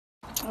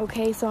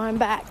Okay, so I'm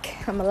back.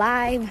 I'm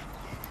alive.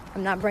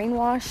 I'm not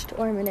brainwashed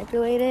or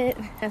manipulated,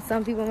 as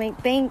some people may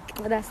think,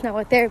 but that's not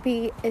what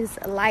therapy is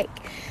like.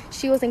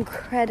 She was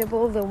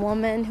incredible, the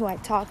woman who I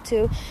talked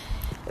to.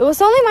 It was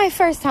only my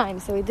first time,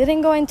 so we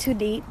didn't go in too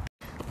deep,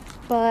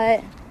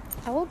 but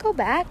I will go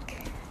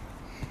back,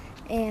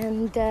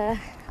 and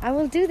I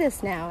will do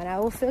this now, and I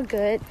will feel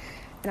good.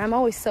 And I'm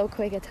always so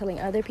quick at telling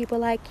other people,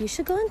 like, you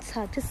should go and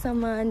talk to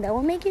someone. That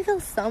will make you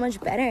feel so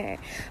much better.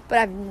 But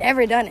I've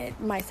never done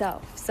it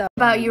myself. So,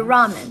 about your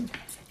ramen.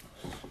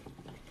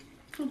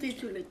 It's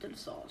too little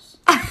sauce.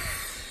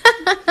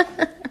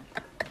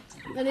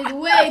 And it's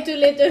way too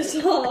little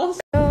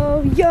sauce.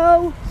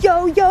 Yo,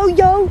 yo, yo, yo,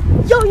 yo,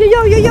 yo,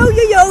 yo, yo, yo,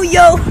 yo, yo,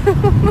 yo.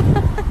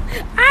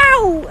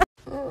 Ow!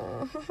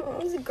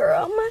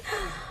 Girl,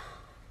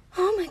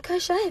 oh my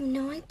gosh, I have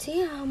no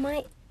idea how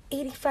my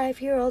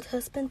 85-year-old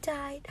husband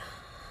died.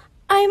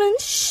 I'm in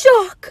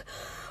shock.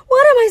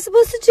 What am I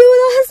supposed to do with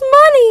all his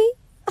money?